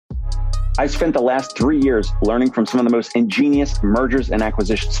I spent the last 3 years learning from some of the most ingenious mergers and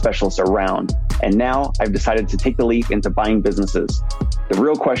acquisition specialists around. And now I've decided to take the leap into buying businesses. The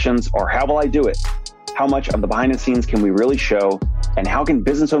real questions are, how will I do it? How much of the behind the scenes can we really show? And how can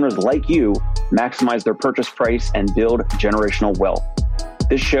business owners like you maximize their purchase price and build generational wealth?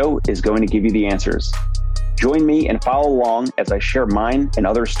 This show is going to give you the answers. Join me and follow along as I share mine and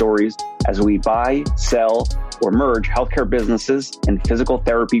other stories as we buy, sell, or merge healthcare businesses and physical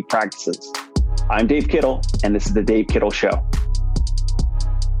therapy practices. I'm Dave Kittle, and this is The Dave Kittle Show.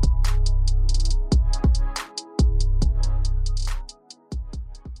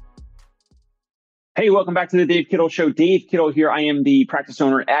 Hey, welcome back to The Dave Kittle Show. Dave Kittle here. I am the practice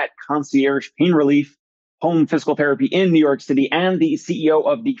owner at Concierge Pain Relief Home Physical Therapy in New York City and the CEO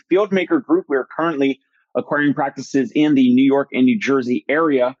of the Fieldmaker Group. We're currently acquiring practices in the New York and New Jersey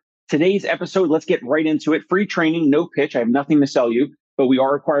area. Today's episode, let's get right into it. Free training, no pitch. I have nothing to sell you, but we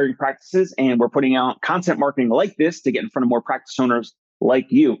are acquiring practices and we're putting out content marketing like this to get in front of more practice owners like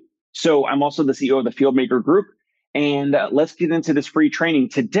you. So I'm also the CEO of the Fieldmaker Group, and let's get into this free training.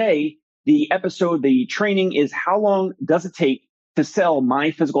 Today, the training is how long does it take to sell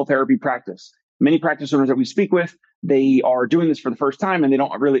my physical therapy practice? Many practice owners that we speak with, they are doing this for the first time and they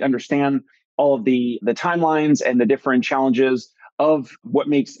don't really understand all of the timelines and the different challenges of what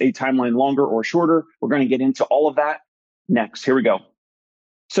makes a timeline longer or shorter. We're going to get into all of that next. Here we go.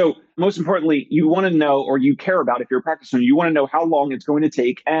 So most importantly, you want to know, or you care about, if you're a practice owner, you want to know how long it's going to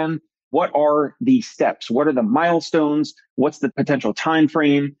take and what are the steps? What are the milestones? What's the potential time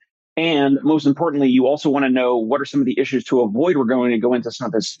frame? And most importantly, you also want to know what are some of the issues to avoid. We're going to go into some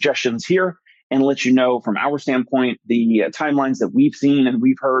of the suggestions here and let you know from our standpoint, the timelines that we've seen and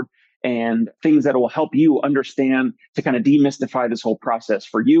we've heard, and things that will help you understand to kind of demystify this whole process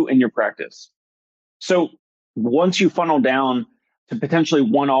for you and your practice. So once you funnel down to potentially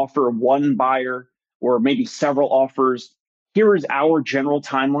one offer, one buyer, or maybe several offers, here is our general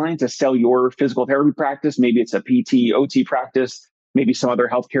timeline to sell your physical therapy practice. Maybe it's a PT, OT practice, maybe some other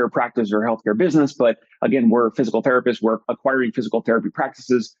healthcare practice or healthcare business. But again, we're physical therapists. We're acquiring physical therapy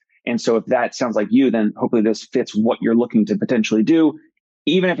practices. And so if that sounds like you, then hopefully this fits what you're looking to potentially do,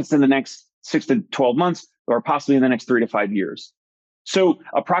 even if it's in the next 6 to 12 months or possibly in the next 3 to 5 years. So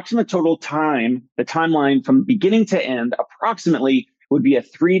approximate total time, the timeline from beginning to end, approximately would be a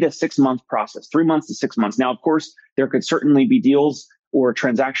 3 to 6 month process, 3 months to 6 months. Now, of course, there could certainly be deals or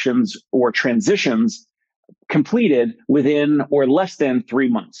transactions or transitions completed within or less than 3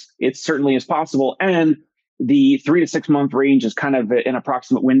 months. It certainly is possible. And the 3 to 6 month range is kind of an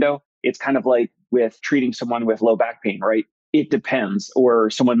approximate window. It's kind of like with treating someone with low back pain, right? It depends. Or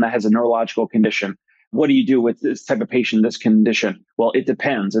someone that has a neurological condition. What do you do with this type of patient, this condition? Well, it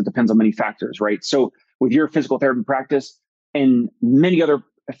depends. It depends on many factors, right? So with your physical therapy practice and many other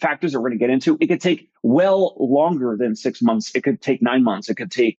factors that we're going to get into, it could take well longer than 6 months. It could take 9 months. It could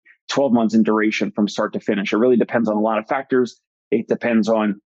take 12 months in duration from start to finish. It really depends on a lot of factors. It depends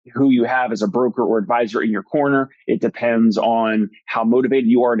on who you have as a broker or advisor in your corner. It depends on how motivated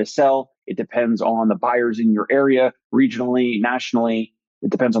you are to sell. It depends on the buyers in your area, regionally, nationally. It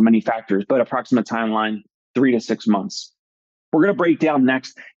depends on many factors, but approximate timeline, 3 to 6 months. We're going to break down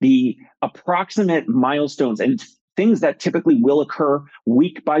next the approximate milestones and things that typically will occur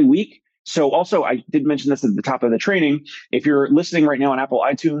week by week. So also, I did mention this at the top of the training. If you're listening right now on Apple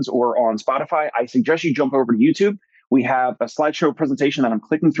iTunes or on Spotify, I suggest you jump over to YouTube. We have a slideshow presentation that I'm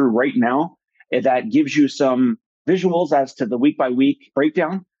clicking through right now that gives you some visuals as to the week by week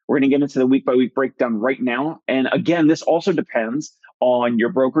breakdown. We're going to get into the week by week breakdown right now. And again, this also depends on your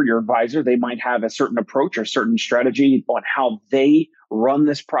broker, your advisor. They might have a certain approach or certain strategy on how they run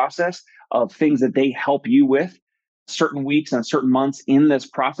this process of things that they help you with certain weeks and certain months in this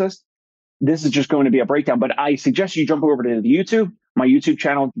process. This is just going to be a breakdown, but I suggest you jump over to the YouTube, my YouTube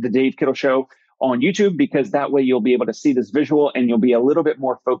channel, The Dave Kittle Show on YouTube, because that way you'll be able to see this visual and you'll be a little bit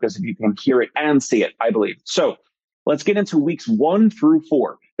more focused if you can hear it and see it, I believe. So let's get into weeks 1 through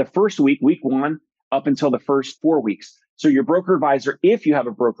 4. The first week, week 1, up until the first 4 weeks. So your broker advisor, if you have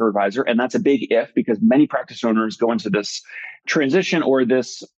a broker advisor, and that's a big if, because many practice owners go into this transition or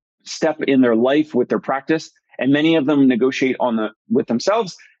this step in their life with their practice, and many of them negotiate with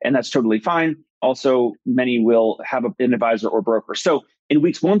themselves, and that's totally fine. Also, many will have an advisor or broker. So in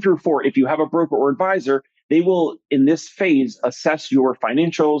weeks 1 through 4, if you have a broker or advisor, they will, in this phase, assess your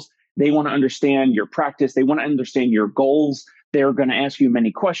financials. They want to understand your practice. They want to understand your goals. They're going to ask you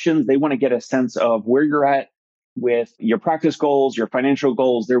many questions. They want to get a sense of where you're at with your practice goals, your financial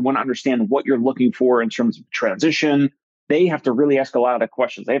goals. They want to understand what you're looking for in terms of transition, they have to really ask a lot of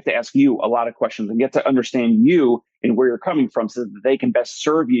questions. They have to ask you a lot of questions and get to understand you and where you're coming from so that they can best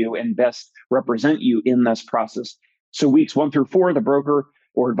serve you and best represent you in this process. So weeks 1 through 4, the broker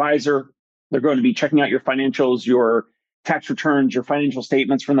or advisor, they're going to be checking out your financials, your tax returns, your financial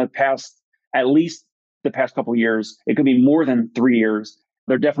statements from the past, at least the past couple of years. It could be more than 3 years.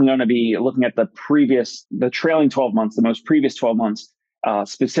 They're definitely going to be looking at the trailing 12 months, the most previous 12 months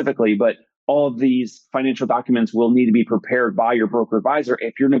specifically. But all of these financial documents will need to be prepared by your broker advisor.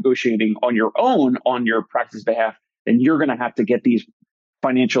 If you're negotiating on your own on your practice behalf, then you're going to have to get these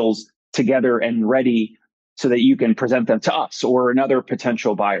financials together and ready so that you can present them to us or another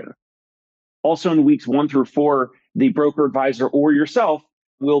potential buyer. Also in weeks 1 through 4, the broker advisor or yourself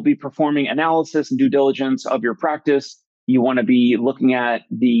will be performing analysis and due diligence of your practice. You want to be looking at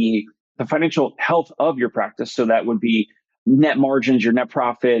the financial health of your practice. So that would be net margins, your net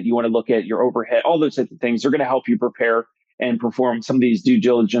profit. You want to look at your overhead, all those types of things. They're going to help you prepare and perform some of these due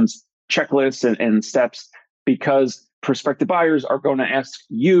diligence checklists and steps, because prospective buyers are going to ask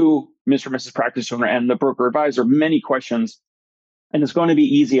you, Mr. and Mrs. Practice Owner, and the broker advisor many questions. And it's going to be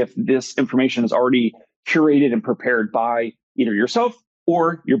easy if this information is already curated and prepared by either yourself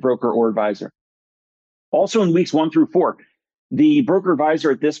or your broker or advisor. Also in weeks 1 through 4, the broker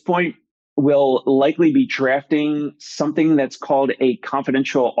advisor at this point will likely be drafting something that's called a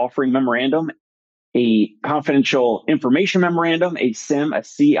confidential offering memorandum, a confidential information memorandum, a CIM, a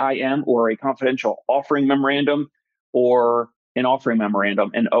CIM, or a confidential offering memorandum, or an offering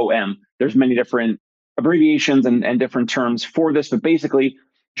memorandum, an OM. There's many different abbreviations and different terms for this, but basically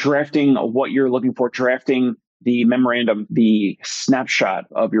drafting what you're looking for, drafting the memorandum, the snapshot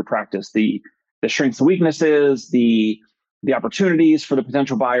of your practice, the strengths and weaknesses, the opportunities for the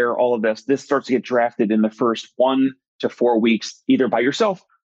potential buyer, all of this. This starts to get drafted in the first 1 to 4 weeks, either by yourself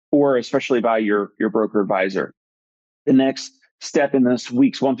or especially by your broker advisor. The next step in this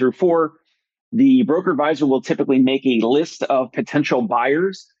weeks 1 through 4, the broker advisor will typically make a list of potential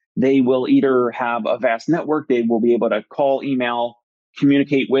buyers. They will either have a vast network. They will be able to call, email,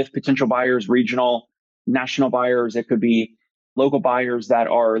 communicate with potential buyers, regional, national buyers. It could be local buyers that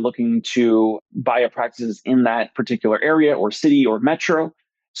are looking to buy a practice in that particular area or city or metro.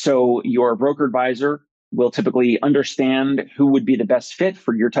 So your broker advisor will typically understand who would be the best fit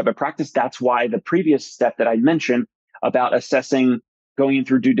for your type of practice. That's why the previous step that I mentioned about assessing, going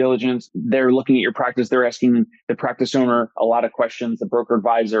through due diligence, they're looking at your practice. They're asking the practice owner a lot of questions. The broker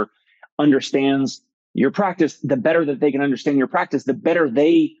advisor understands your practice. The better that they can understand your practice, the better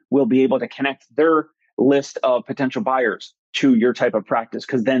they will be able to connect their list of potential buyers to your type of practice.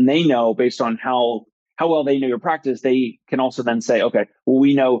 Because then they know, based on how well they know your practice, they can also then say, okay, well,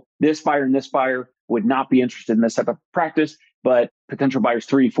 we know this buyer and this buyer would not be interested in this type of practice, but potential buyers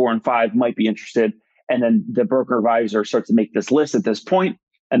 3, 4, and 5 might be interested. And then the broker advisor starts to make this list at this point.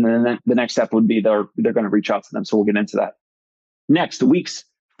 And then the next step would be they're going to reach out to them. So we'll get into that. Next, weeks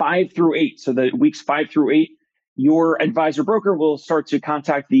 5 through 8. So the weeks 5 through 8, your advisor broker will start to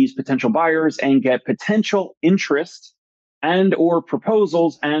contact these potential buyers and get potential interest and or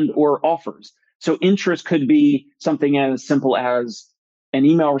proposals and or offers. So interest could be something as simple as an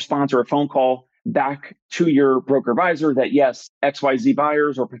email response or a phone call back to your broker advisor that yes, XYZ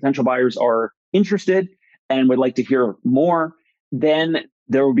buyers or potential buyers are interested and would like to hear more. Then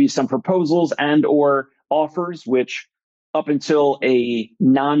there will be some proposals and or offers, which up until a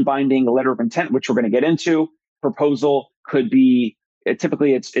non-binding letter of intent, which we're going to get into, proposal could be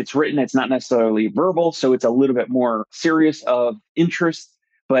typically it's written, it's not necessarily verbal, so it's a little bit more serious of interest.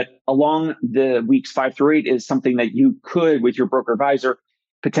 But along the weeks 5 through 8 is something that you could, with your broker advisor,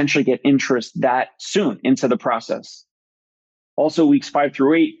 potentially get interest that soon into the process. Also, weeks 5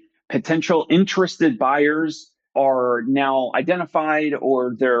 through 8, potential interested buyers are now identified,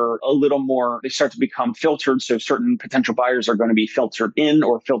 or they're a little more, they start to become filtered. So certain potential buyers are going to be filtered in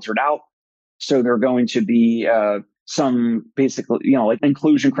or filtered out. So they're going to be some basically, like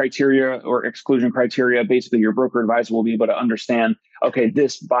inclusion criteria or exclusion criteria. Basically, your broker advisor will be able to understand, okay,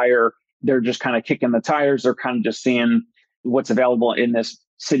 this buyer, they're just kind of kicking the tires. They're kind of just seeing what's available in this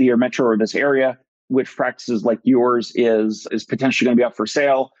city or metro or this area, which practices like yours is potentially going to be up for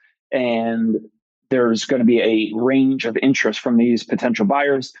sale. And there's going to be a range of interest from these potential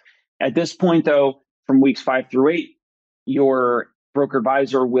buyers. At this point, though, from weeks 5 through 8, your broker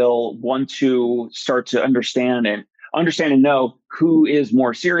advisor will want to start to understand and know who is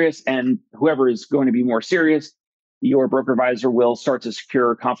more serious, and whoever is going to be more serious, your broker advisor will start to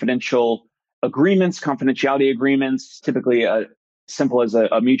secure confidentiality agreements, typically simple as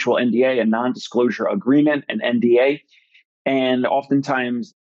a mutual NDA, a non-disclosure agreement, an NDA. And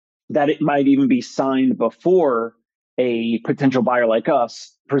oftentimes that it might even be signed before a potential buyer like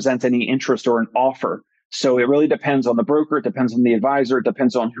us presents any interest or an offer. So it really depends on the broker. It depends on the advisor. It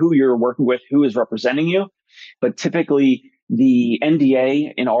depends on who you're working with, who is representing you. But typically the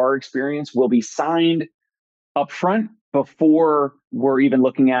NDA in our experience will be signed upfront before we're even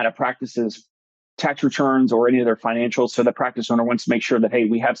looking at a practice's tax returns or any of their financials. So the practice owner wants to make sure that, hey,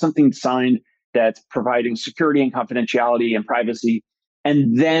 we have something signed that's providing security and confidentiality and privacy.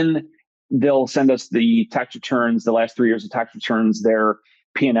 And then they'll send us the tax returns, the last 3 years of tax returns, their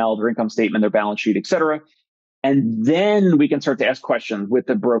P&L, their income statement, their balance sheet, et cetera. And then we can start to ask questions with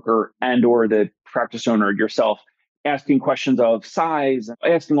the broker and or the practice owner yourself, asking questions of size,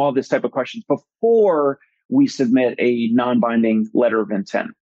 asking all this type of questions before we submit a non-binding letter of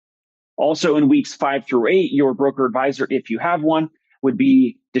intent. Also in weeks 5 through 8, your broker advisor, if you have one, would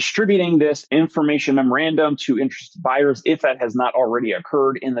be distributing this information memorandum to interested buyers if that has not already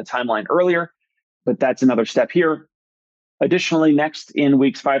occurred in the timeline earlier. But that's another step here. Additionally, next in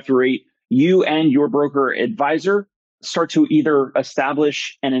weeks 5 through 8, you and your broker advisor start to either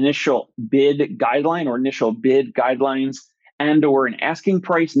establish an initial bid guideline or initial bid guidelines and or an asking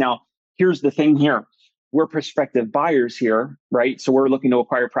price. Now, here's the thing here. We're prospective buyers here, right? So we're looking to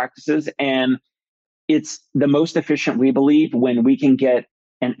acquire practices, and it's the most efficient, we believe, when we can get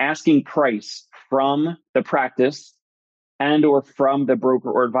an asking price from the practice and or from the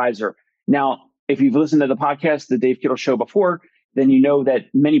broker or advisor. Now, if you've listened to the podcast, the Dave Kittle Show before, then you know that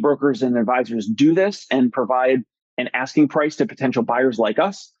many brokers and advisors do this and provide an asking price to potential buyers like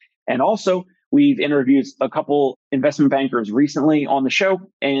us. And also, we've interviewed a couple investment bankers recently on the show,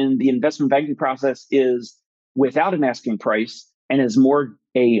 and the investment banking process is without an asking price and is more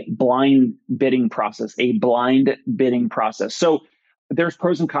a blind bidding process, So there's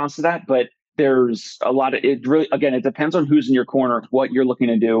pros and cons to that, but there's a lot of it. Really, again, it depends on who's in your corner, what you're looking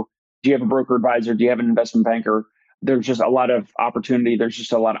to do. Do you have a broker advisor? Do you have an investment banker? There's just a lot of opportunity. There's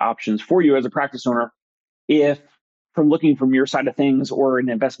just a lot of options for you as a practice owner. If from looking from your side of things or an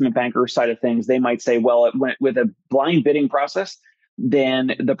investment banker side of things, they might say, well, it went with a blind bidding process,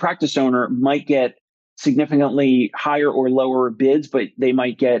 then the practice owner might get significantly higher or lower bids, but they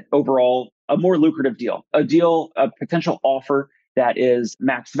might get overall a more lucrative deal, a potential offer that is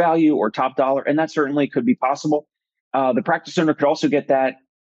max value or top dollar. And that certainly could be possible. The practice owner could also get that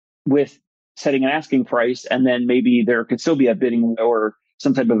with setting an asking price, and then maybe there could still be a bidding or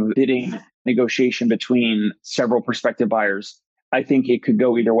some type of bidding negotiation between several prospective buyers. I think it could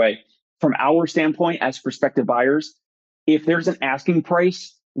go either way. From our standpoint as prospective buyers, if there's an asking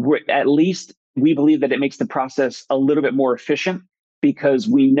price, at least we believe that it makes the process a little bit more efficient, because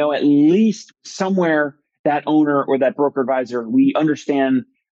we know at least somewhere that owner or that broker advisor, we understand,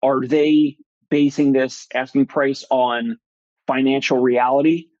 are they basing this asking price on financial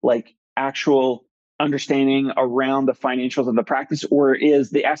reality, like actual understanding around the financials of the practice, or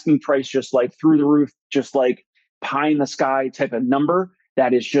is the asking price just like through the roof, just like pie in the sky type of number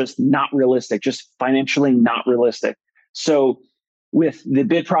that is just not realistic, just financially not realistic? So with the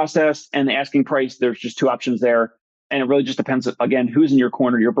bid process and the asking price, there's just two options there. And it really just depends, again, who's in your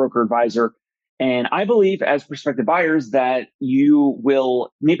corner, your broker advisor. And I believe as prospective buyers that you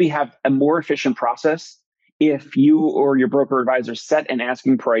will maybe have a more efficient process if you or your broker advisor set an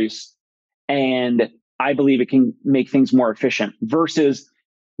asking price. And I believe it can make things more efficient versus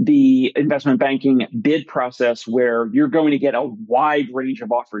the investment banking bid process where you're going to get a wide range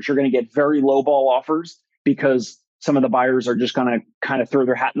of offers. You're going to get very low ball offers because some of the buyers are just going to kind of throw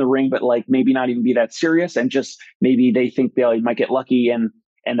their hat in the ring, but like maybe not even be that serious. And just maybe they think they might get lucky. And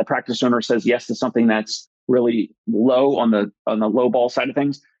the practice owner says yes to something that's really low on the low ball side of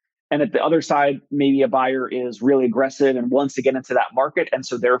things. And at the other side, maybe a buyer is really aggressive and wants to get into that market. And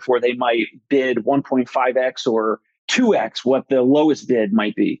so therefore they might bid 1.5x or 2x what the lowest bid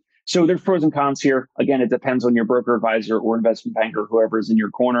might be. So there's pros and cons here. Again, it depends on your broker advisor or investment banker, whoever is in your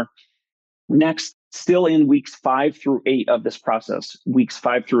corner. Next, still in weeks 5 through 8 of this process, weeks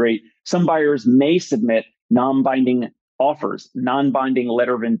 5 through 8, some buyers may submit non-binding offers, non-binding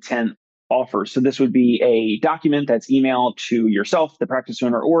letter of intent offers. So this would be a document that's emailed to yourself, the practice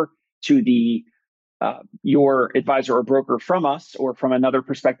owner, or to the your advisor or broker from us or from another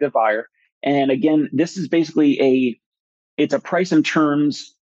prospective buyer. And again, this is basically it's a price and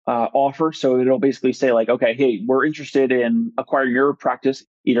terms offer. So it'll basically say like, okay, hey, we're interested in acquiring your practice,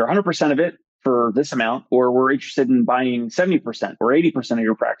 either 100% of it for this amount, or we're interested in buying 70% or 80% of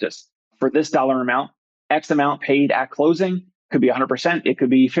your practice for this dollar amount, X amount paid at closing. Could be 100%. It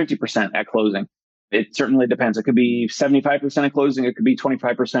could be 50% at closing. It certainly depends. It could be 75% at closing. It could be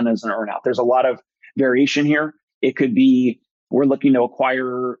 25% as an earnout. There's a lot of variation here. It could be we're looking to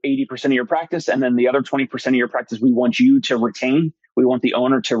acquire 80% of your practice. And then the other 20% of your practice, we want you to retain. We want the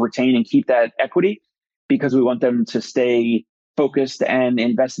owner to retain and keep that equity because we want them to stay focused and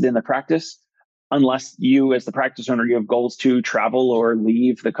invested in the practice. Unless you, as the practice owner, you have goals to travel or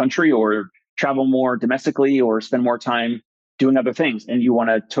leave the country or travel more domestically or spend more time doing other things. And you want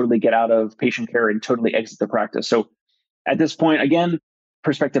to totally get out of patient care and totally exit the practice. So at this point, again,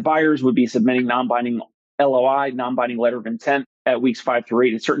 prospective buyers would be submitting non-binding LOI, non-binding letter of intent at weeks 5 through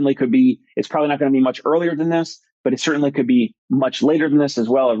 8. It certainly could be, it's probably not going to be much earlier than this, but it certainly could be much later than this as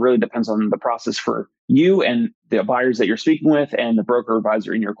well. It really depends on the process for you and the buyers that you're speaking with and the broker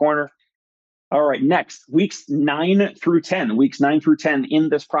advisor in your corner. All right, next, weeks 9 through 10. Weeks 9 through 10 in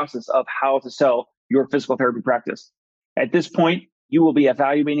this process of how to sell your physical therapy practice. At this point, you will be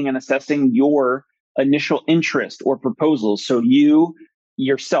evaluating and assessing your initial interest or proposals. So you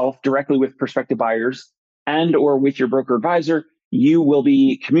yourself directly with prospective buyers and or with your broker advisor, you will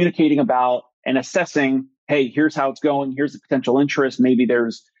be communicating about and assessing, hey, here's how it's going. Here's the potential interest. Maybe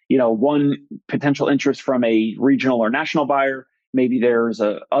there's, one potential interest from a regional or national buyer. Maybe there's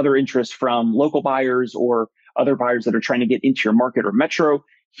other interest from local buyers or other buyers that are trying to get into your market or metro.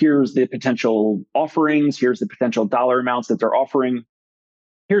 Here's the potential offerings. Here's the potential dollar amounts that they're offering.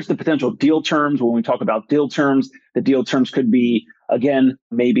 Here's the potential deal terms. When we talk about deal terms, the deal terms could be, again,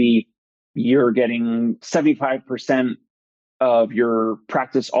 maybe you're getting 75% of your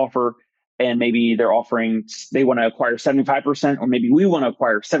practice offer, and maybe they want to acquire 75%, or maybe we want to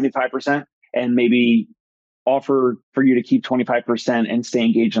acquire 75%, and maybe offer for you to keep 25% and stay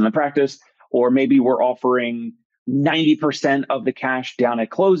engaged in the practice. Or maybe we're offering 90% of the cash down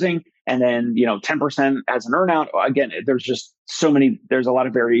at closing and then, 10% as an earnout. Again, there's a lot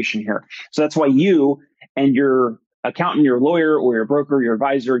of variation here. So that's why you and your accountant, your lawyer, or your broker, your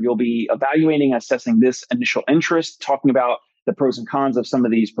advisor, you'll be evaluating, assessing this initial interest, talking about the pros and cons of some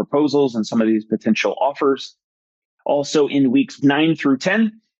of these proposals and some of these potential offers. Also in weeks 9 through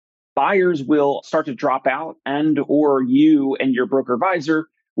 10, buyers will start to drop out, and or you and your broker advisor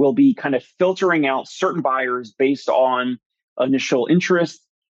will be kind of filtering out certain buyers based on initial interest,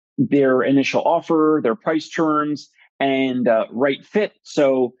 their initial offer, their price terms, and right fit.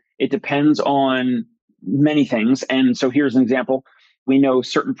 So it depends on many things. And so here's an example. We know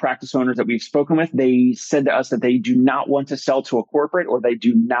certain practice owners that we've spoken with, they said to us that they do not want to sell to a corporate, or they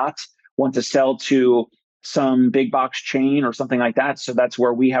do not want to sell to some big box chain or something like that. So that's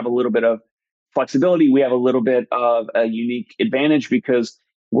where we have a little bit of flexibility. We have a little bit of a unique advantage because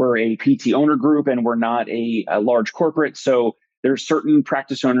we're a PT owner group and we're not a large corporate. So there's certain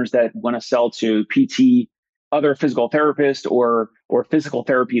practice owners that want to sell to PT, other physical therapists or physical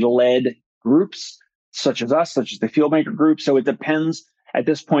therapy led groups such as us, such as the Fieldmaker Group. So it depends. At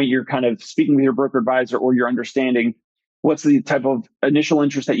this point, you're kind of speaking with your broker advisor, or you're understanding what's the type of initial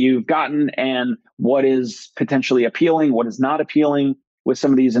interest that you've gotten and what is potentially appealing, what is not appealing with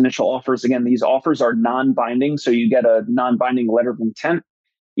some of these initial offers. Again, these offers are non-binding. So you get a non-binding letter of intent,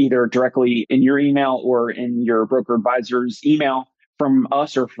 either directly in your email or in your broker advisor's email from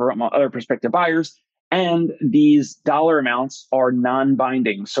us or from other prospective buyers. And these dollar amounts are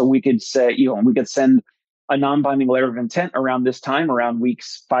non-binding. So we could say, we could send a non-binding letter of intent around this time, around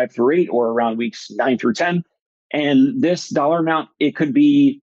weeks 5 through 8 or around weeks 9 through 10. And this dollar amount,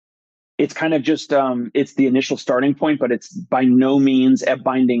 it's kind of just, it's the initial starting point, but it's by no means a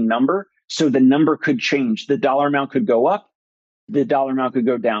binding number. So the number could change. The dollar amount could go up. The dollar amount could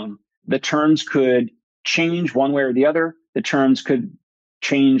go down. The terms could change one way or the other. The terms could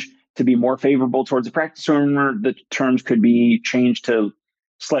change to be more favorable towards the practice owner. The terms could be changed to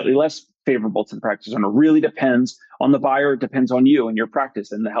slightly less favorable to the practice owner. Really depends on the buyer. It depends on you and your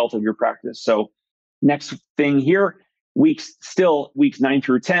practice and the health of your practice. So next thing here, weeks 9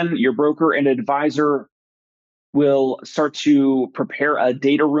 through 10, your broker and advisor will start to prepare a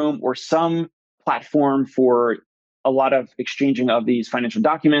data room or some platform for a lot of exchanging of these financial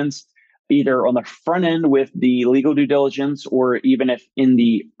documents, either on the front end with the legal due diligence, or even if in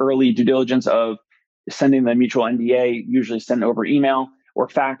the early due diligence of sending the mutual NDA, usually sent over email or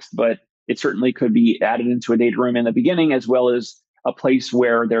fax, but it certainly could be added into a data room in the beginning, as well as a place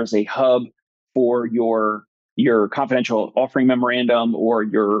where there's a hub for your confidential offering memorandum or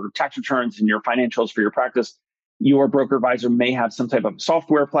your tax returns and your financials for your practice. Your broker advisor may have some type of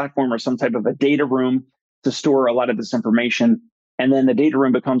software platform or some type of a data room to store a lot of this information. And then the data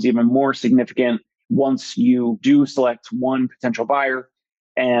room becomes even more significant once you do select one potential buyer.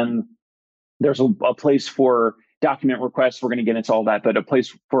 And there's a place for document requests. We're going to get into all that, but a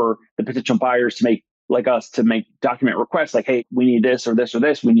place for the potential buyers to make, like us, to make document requests like, hey, we need this or this or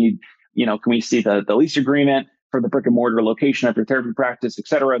this. We need, can we see the lease agreement for the brick and mortar location of your therapy practice, et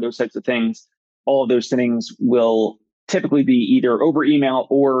cetera, those types of things. All of those things will typically be either over email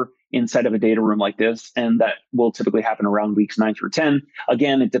or inside of a data room like this. And that will typically happen around weeks 9 through 10.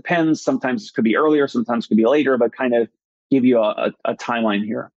 Again, it depends. Sometimes it could be earlier, sometimes it could be later, but kind of give you a timeline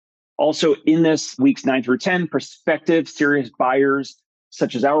here. Also in this weeks 9 through 10, prospective serious buyers,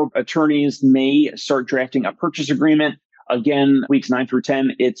 such as our attorneys, may start drafting a purchase agreement. Again, weeks 9 through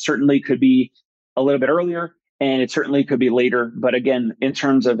 10, it certainly could be a little bit earlier and it certainly could be later. But again, in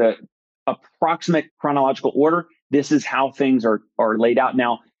terms of the approximate chronological order, this is how things are laid out.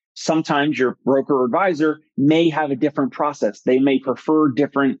 Now, sometimes your broker or advisor may have a different process. They may prefer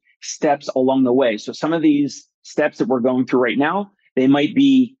different steps along the way. So some of these steps that we're going through right now, they might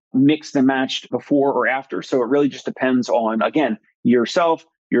be mixed and matched before or after. So it really just depends on, again, yourself,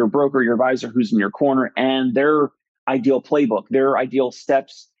 your broker, your advisor who's in your corner, and their ideal playbook, their ideal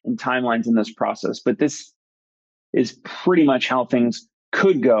steps and timelines in this process. But this is pretty much how things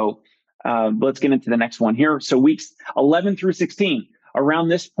could go. Let's get into the next one here. So weeks 11 through 16. Around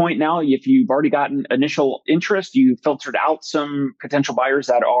this point now, if you've already gotten initial interest, you filtered out some potential buyers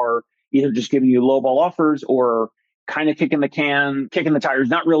that are either just giving you lowball offers or kind of kicking the tires,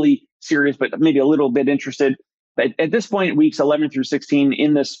 not really serious, but maybe a little bit interested. But at this point, weeks 11 through 16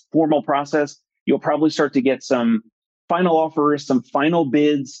 in this formal process, you'll probably start to get some final offers, some final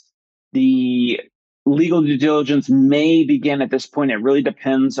bids. The legal due diligence may begin at this point. It really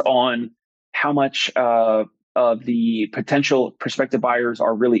depends on how much of the potential prospective buyers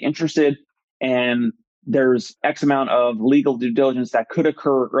are really interested. And there's X amount of legal due diligence that could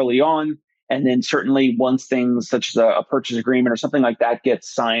occur early on. And then certainly once things such as a purchase agreement or something like that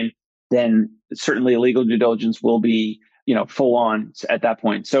gets signed, then certainly legal due diligence will be, full on at that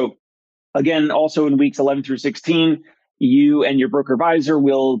point. So again, also in weeks 11 through 16, you and your broker advisor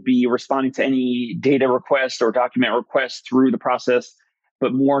will be responding to any data requests or document requests through the process,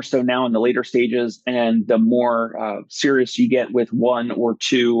 but more so now in the later stages. And the more serious you get with one or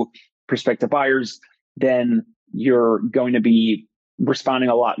two prospective buyers, then you're going to be responding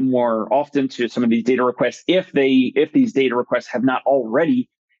a lot more often to some of these data requests if these data requests have not already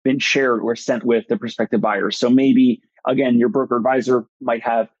been shared or sent with the prospective buyers. So maybe, again, your broker advisor might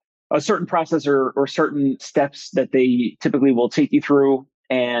have a certain process or certain steps that they typically will take you through.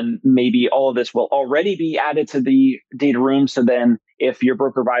 And maybe all of this will already be added to the data room. So then if your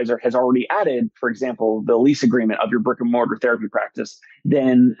broker advisor has already added, for example, the lease agreement of your brick and mortar therapy practice,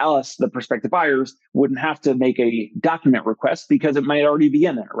 then us, the prospective buyers, wouldn't have to make a document request because it might already be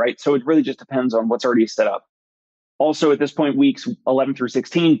in there, right? So it really just depends on what's already set up. Also, at this point, weeks 11 through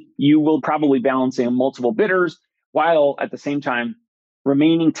 16, you will probably balancing multiple bidders while at the same time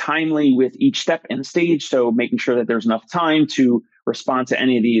remaining timely with each step and stage. So making sure that there's enough time to respond to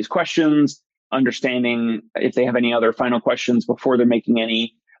any of these questions, understanding if they have any other final questions before they're making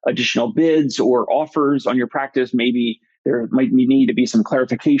any additional bids or offers on your practice. Maybe there might need to be some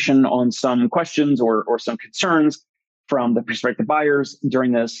clarification on some questions or some concerns from the prospective buyers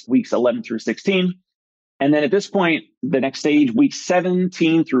during this weeks 11 through 16. And then at this point, the next stage, weeks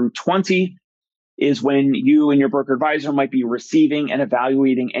 17 through 20, is when you and your broker advisor might be receiving and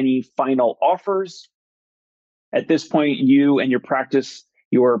evaluating any final offers. At this point, you and your practice,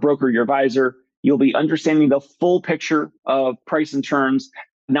 your broker, your advisor, you'll be understanding the full picture of price and terms,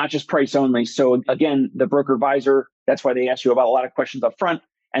 not just price only. So again, the broker advisor, that's why they ask you about a lot of questions up front.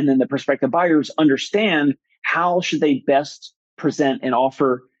 And then the prospective buyers understand how should they best present an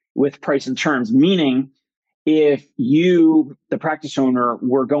offer with price and terms, meaning if you, the practice owner,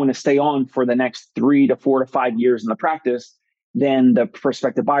 were going to stay on for the next 3 to 4 to 5 years in the practice, then the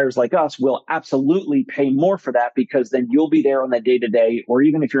prospective buyers like us will absolutely pay more for that because then you'll be there on the day to day, or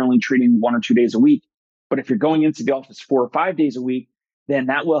even if you're only treating 1 or 2 days a week. But if you're going into the office 4 or 5 days a week, then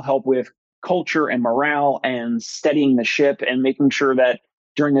that will help with culture and morale and steadying the ship and making sure that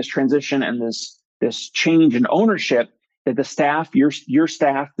during this transition and this change in ownership, that the staff, your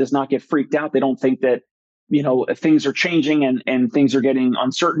staff, does not get freaked out. They don't think that if things are changing and things are getting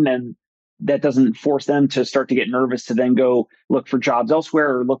uncertain, and that doesn't force them to start to get nervous to then go look for jobs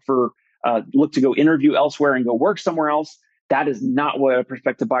elsewhere or look to go interview elsewhere and go work somewhere else. That is not what a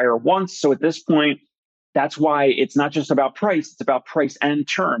prospective buyer wants. So at this point, that's why it's not just about price, it's about price and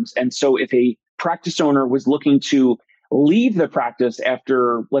terms. And so if a practice owner was looking to leave the practice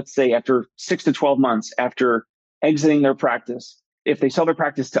after, let's say, after 6 to 12 months, after exiting their practice, if they sell their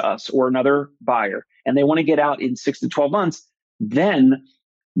practice to us or another buyer and they want to get out in 6 to 12 months, then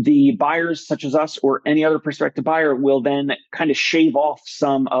the buyers such as us or any other prospective buyer will then kind of shave off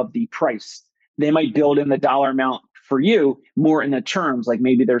some of the price. They might build in the dollar amount for you more in the terms, like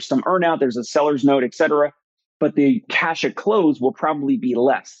maybe there's some earnout, there's a seller's note, et cetera. but the cash at close will probably be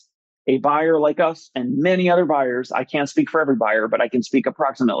less. A buyer like us and many other buyers, I can't speak for every buyer, but I can speak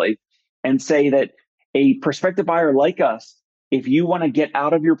approximately and say that a prospective buyer like us, if you want to get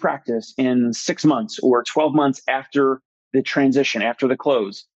out of your practice in 6 months or 12 months after the transition, after the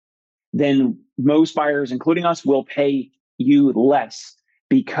close, then most buyers, including us, will pay you less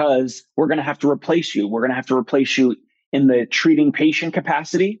because we're going to have to replace you. We're going to have to replace you in the treating patient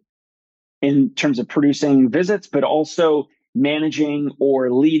capacity in terms of producing visits, but also managing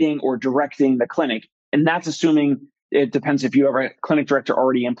or leading or directing the clinic. And that's assuming it depends if you have a clinic director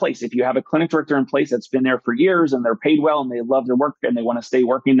already in place. If you have a clinic director in place that's been there for years and they're paid well and they love their work and they want to stay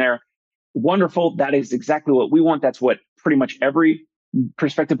working there, wonderful. That is exactly what we want. That's what pretty much every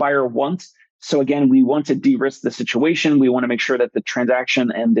prospective buyer wants. So again, we want to de-risk the situation. We want to make sure that the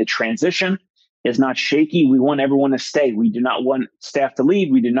transaction and the transition is not shaky. We want everyone to stay. We do not want staff to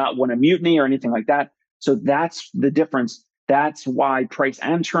leave. We do not want a mutiny or anything like that. So that's the difference. That's why price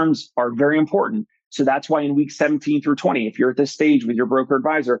and terms are very important. So that's why in week 17 through 20, if you're at this stage with your broker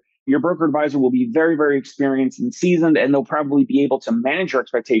advisor will be very, very experienced and seasoned, and they'll probably be able to manage your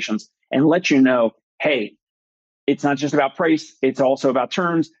expectations and let you know, hey, it's not just about price, it's also about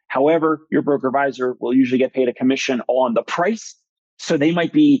terms. However, your broker advisor will usually get paid a commission on the price. So they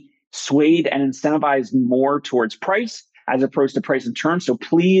might be swayed and incentivized more towards price as opposed to price and terms. So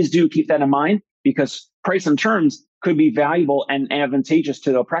please do keep that in mind because price and terms could be valuable and advantageous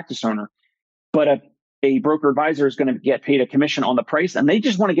to the practice owner. But a broker advisor is going to get paid a commission on the price, and they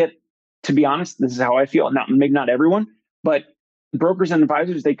just want to get, to be honest, this is how I feel. Maybe not everyone, but brokers and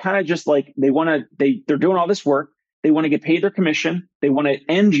advisors, they kind of just like, they're doing all this work. They want to get paid their commission. They want to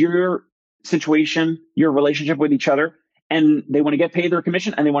end your situation, your relationship with each other, and they want to get paid their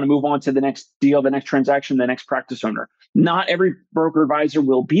commission and they want to move on to the next deal, the next transaction, the next practice owner. Not every broker advisor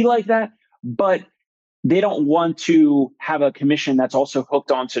will be like that, but they don't want to have a commission that's also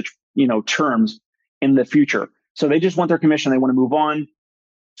hooked onto, terms in the future. So they just want their commission. They want to move on.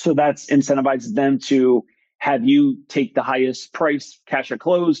 So that's incentivizes them to have you take the highest price, cash at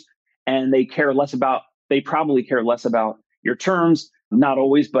close, and they probably care less about your terms. Not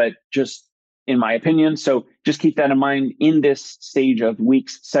always, but just in my opinion. So just keep that in mind in this stage of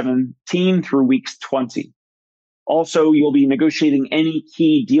weeks 17 through weeks 20. Also, you'll be negotiating any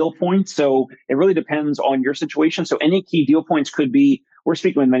key deal points. So it really depends on your situation. So any key deal points could be, we're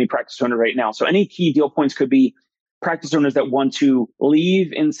speaking with many practice owners right now. So any key deal points could be practice owners that want to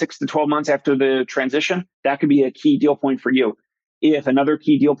leave in 6 to 12 months after the transition. That could be a key deal point for you. If another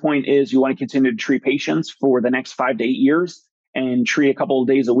key deal point is you want to continue to treat patients for the next 5 to 8 years and treat a couple of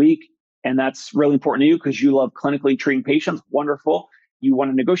days a week, and that's really important to you because you love clinically treating patients, wonderful. You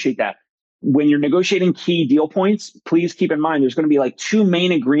want to negotiate that. When you're negotiating key deal points, please keep in mind there's going to be like 2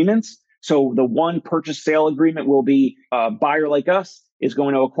 main agreements. So the one purchase sale agreement will be a buyer like us is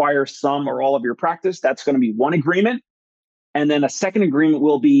going to acquire some or all of your practice. That's going to be one agreement. And then a second agreement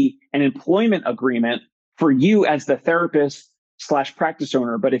will be an employment agreement for you as the therapist/practice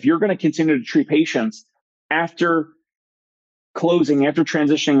owner. But if you're going to continue to treat patients after closing, after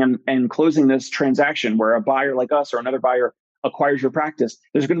transitioning and closing this transaction where a buyer like us or another buyer acquires your practice,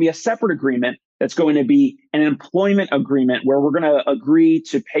 there's going to be a separate agreement that's going to be an employment agreement where we're going to agree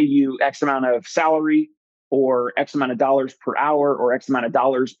to pay you X amount of salary or X amount of dollars per hour or X amount of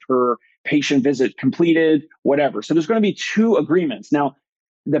dollars per patient visit completed, whatever. So there's going to be 2 agreements. Now,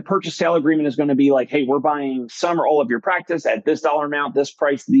 the purchase sale agreement is going to be like, hey, we're buying some or all of your practice at this dollar amount, this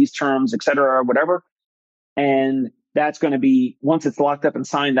price, these terms, et cetera, whatever. And that's going to be, once it's locked up and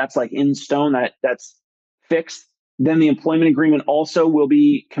signed, that's like in stone, that's fixed. Then the employment agreement also will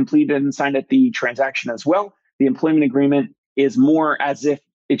be completed and signed at the transaction as well. The employment agreement is more as if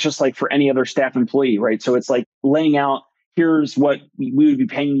it's just like for any other staff employee, right? So it's like laying out, here's what we would be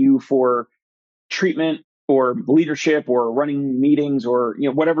paying you for treatment or leadership or running meetings or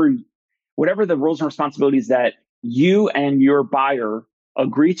whatever the roles and responsibilities that you and your buyer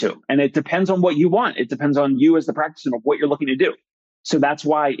agree to. And it depends on what you want. It depends on you as the practice owner, what you're looking to do. So that's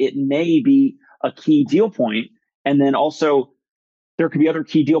why it may be a key deal point. And then also there could be other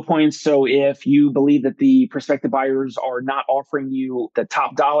key deal points. So if you believe that the prospective buyers are not offering you the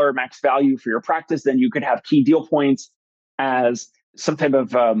top dollar max value for your practice, then you could have key deal points as some type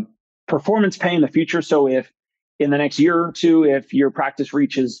of performance pay in the future. So if in the next year or two, if your practice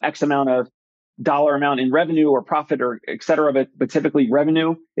reaches X amount of dollar amount in revenue or profit or et cetera, but typically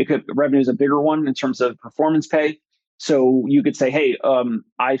revenue is a bigger one in terms of performance pay. So you could say, hey,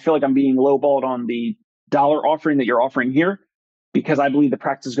 I feel like I'm being lowballed on the dollar offering that you're offering here because I believe the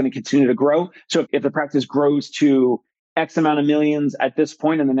practice is going to continue to grow. So if the practice grows to X amount of millions at this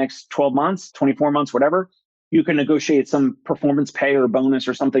point in the next 12 months, 24 months, whatever, You can negotiate some performance pay or bonus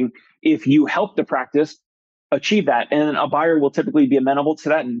or something if you help the practice achieve that. And a buyer will typically be amenable to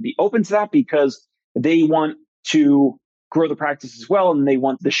that and be open to that because they want to grow the practice as well. And they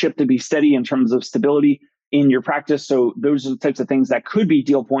want the ship to be steady in terms of stability in your practice. So those are the types of things that could be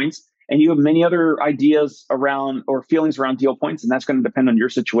deal points. And you have many other ideas around or feelings around deal points, and that's going to depend on your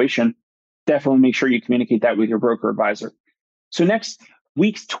situation. Definitely make sure you communicate that with your broker advisor. So next,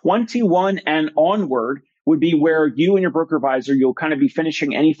 weeks 21 and onward would be where you and your broker advisor, you'll kind of be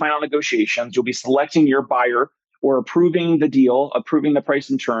finishing any final negotiations. You'll be selecting your buyer or approving the deal, approving the price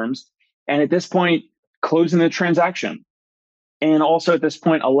and terms. And at this point, closing the transaction. And also at this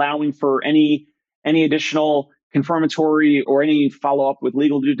point, allowing for any additional confirmatory or any follow-up with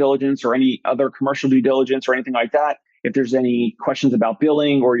legal due diligence or any other commercial due diligence or anything like that. If there's any questions about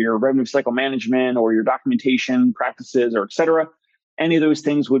billing or your revenue cycle management or your documentation practices or et cetera, any of those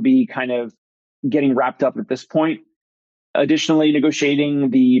things would be kind of getting wrapped up at this point. Additionally, negotiating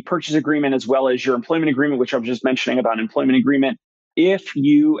the purchase agreement as well as your employment agreement, which I was just mentioning about an employment agreement. If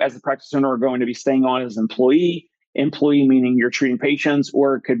you, as the practice owner, are going to be staying on as an employee meaning you're treating patients,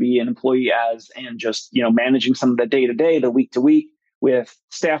 or it could be an employee as and just managing some of the day-to-day, the week-to-week with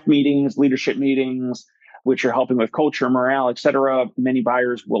staff meetings, leadership meetings, which are helping with culture, morale, et cetera. Many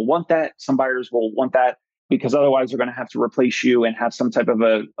buyers will want that. Some buyers will want that because otherwise they're going to have to replace you and have some type of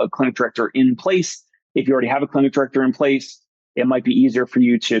a clinic director in place. If you already have a clinic director in place, it might be easier for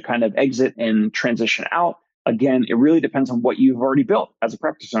you to kind of exit and transition out. Again, it really depends on what you've already built as a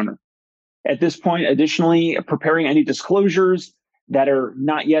practice owner. At this point, additionally, preparing any disclosures that are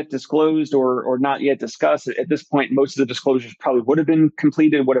not yet disclosed or not yet discussed. At this point, most of the disclosures probably would have been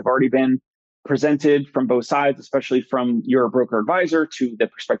completed, would have already been presented from both sides, especially from your broker advisor to the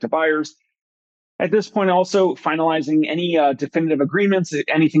prospective buyers. At this point, also finalizing any definitive agreements,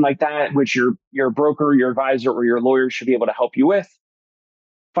 anything like that, which your broker, your advisor, or your lawyer should be able to help you with.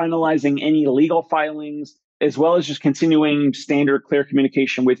 Finalizing any legal filings, as well as just continuing standard clear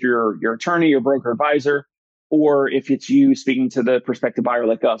communication with your attorney, your broker advisor, or if it's you speaking to the prospective buyer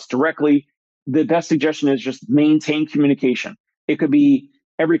like us directly. The best suggestion is just maintain communication. It could be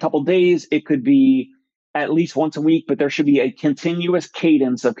every couple of days, it could be at least once a week, but there should be a continuous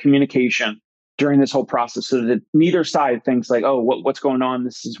cadence of communication during this whole process so that neither side thinks like, oh, what's going on?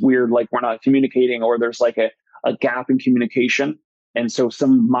 This is weird, like we're not communicating, or there's like a gap in communication. And so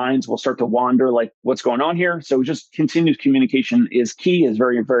some minds will start to wander like, what's going on here? So just continued communication is key, is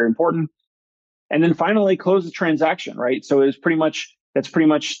very, very important. And then finally, close the transaction, right? So that's pretty much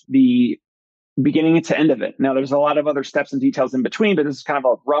the beginning to end of it. Now, there's a lot of other steps and details in between, but this is kind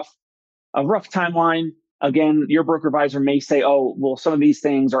of a rough timeline. Again, your broker advisor may say, oh, well, some of these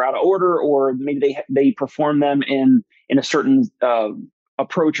things are out of order, or maybe they perform them in a certain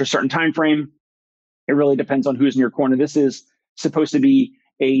approach or certain time frame. It really depends on who's in your corner. This is supposed to be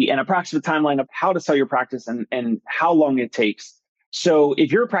an approximate timeline of how to sell your practice and how long it takes. So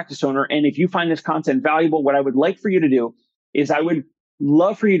if you're a practice owner and if you find this content valuable, what I would like for you to do is I would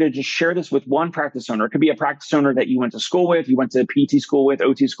love for you to just share this with one practice owner. It could be a practice owner that you went to school with, you went to PT school with,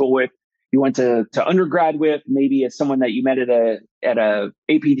 OT school with, you went to undergrad with. Maybe it's someone that you met at a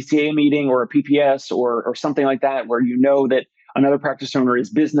APTA meeting or a PPS or something like that, where you know that another practice owner is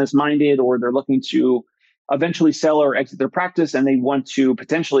business minded, or they're looking to eventually sell or exit their practice, and they want to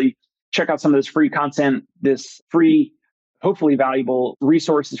potentially check out some of this free content, this free, hopefully valuable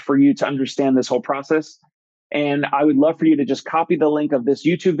resources for you to understand this whole process. And I would love for you to just copy the link of this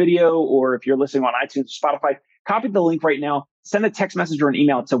YouTube video, or if you're listening on iTunes or Spotify, copy the link right now, send a text message or an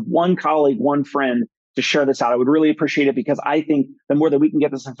email to one colleague, one friend to share this out. I would really appreciate it, because I think the more that we can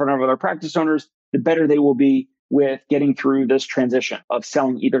get this in front of other practice owners, the better they will be with getting through this transition of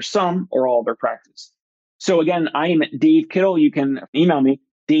selling either some or all of their practice. So again, I am Dave Kittle. You can email me,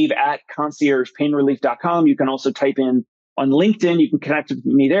 dave@conciergepainrelief.com. You can also type in on LinkedIn. You can connect with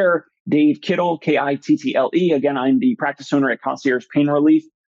me there, Dave Kittle, Kittle. Again, I'm the practice owner at Concierge Pain Relief,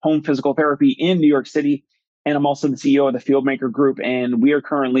 home physical therapy in New York City. And I'm also the CEO of the Fieldmaker Group. And we are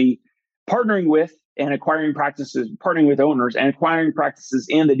currently partnering with and acquiring practices, partnering with owners and acquiring practices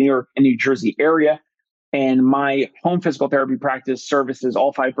in the New York and New Jersey area. And my home physical therapy practice services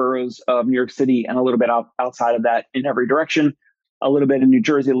all 5 boroughs of New York City and a little bit outside of that in every direction, a little bit in New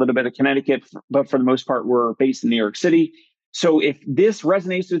Jersey, a little bit of Connecticut, but for the most part, we're based in New York City. So if this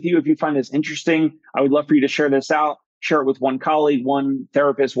resonates with you, if you find this interesting, I would love for you to share this out, share it with one colleague, one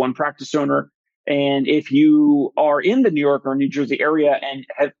therapist, one practice owner. And if you are in the New York or New Jersey area and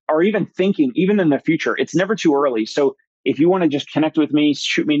are even thinking, even in the future, it's never too early. So if you want to just connect with me,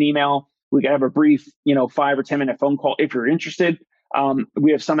 shoot me an email. We can have a brief, 5 or 10 minute phone call if you're interested.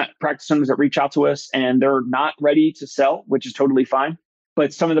 We have some practice owners that reach out to us and they're not ready to sell, which is totally fine.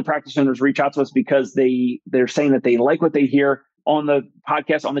 But some of the practice owners reach out to us because they're saying that they like what they hear on the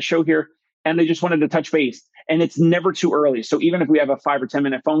podcast, on the show here, and they just wanted to touch base. And it's never too early. So even if we have a 5 or 10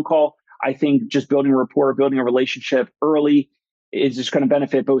 minute phone call, I think just building a rapport, building a relationship early is just going to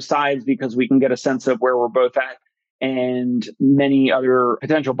benefit both sides because we can get a sense of where we're both at. And many other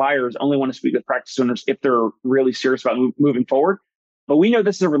potential buyers only want to speak with practice owners if they're really serious about moving forward. But we know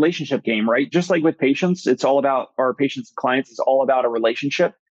this is a relationship game, right? Just like with patients, it's all about our patients and clients. It's all about a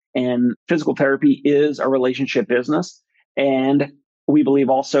relationship. And physical therapy is a relationship business. And we believe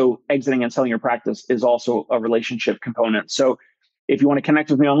also exiting and selling your practice is also a relationship component. So if you want to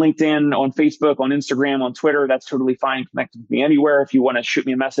connect with me on LinkedIn, on Facebook, on Instagram, on Twitter, that's totally fine. Connect with me anywhere. If you want to shoot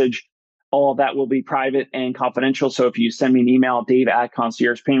me a message, all of that will be private and confidential. So if you send me an email,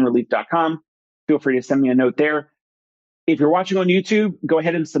 dave@conciergepainrelief.com, feel free to send me a note there. If you're watching on YouTube, go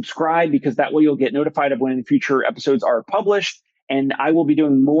ahead and subscribe because that way you'll get notified of when future episodes are published. And I will be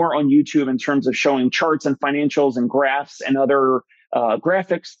doing more on YouTube in terms of showing charts and financials and graphs and other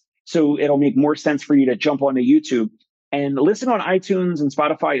graphics. So it'll make more sense for you to jump onto YouTube. And listen on iTunes and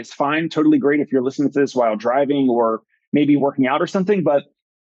Spotify is fine. Totally great if you're listening to this while driving or maybe working out or something. But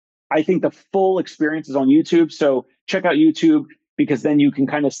I think the full experience is on YouTube. So check out YouTube because then you can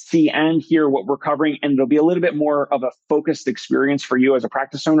kind of see and hear what we're covering. And it'll be a little bit more of a focused experience for you as a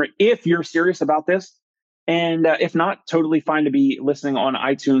practice owner if you're serious about this. And if not, totally fine to be listening on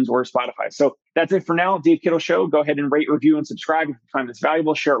iTunes or Spotify. So that's it for now. Dave Kittle Show. Go ahead and rate, review, and subscribe. If you find this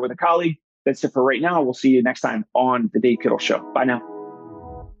valuable, share it with a colleague. That's it for right now. We'll see you next time on the Dave Kittle Show. Bye now.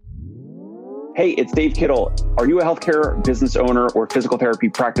 Hey, it's Dave Kittle. Are you a healthcare business owner or physical therapy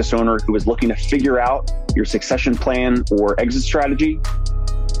practice owner who is looking to figure out your succession plan or exit strategy?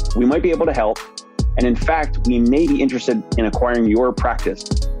 We might be able to help. And in fact, we may be interested in acquiring your practice.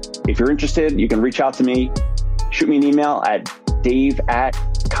 If you're interested, you can reach out to me. Shoot me an email at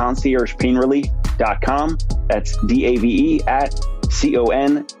dave@conciergepainrelief.com. That's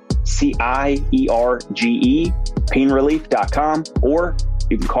DAVE@CONCIERGE painrelief.com. Or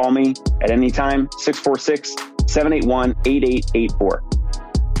you can call me at any time, 646-781-8884.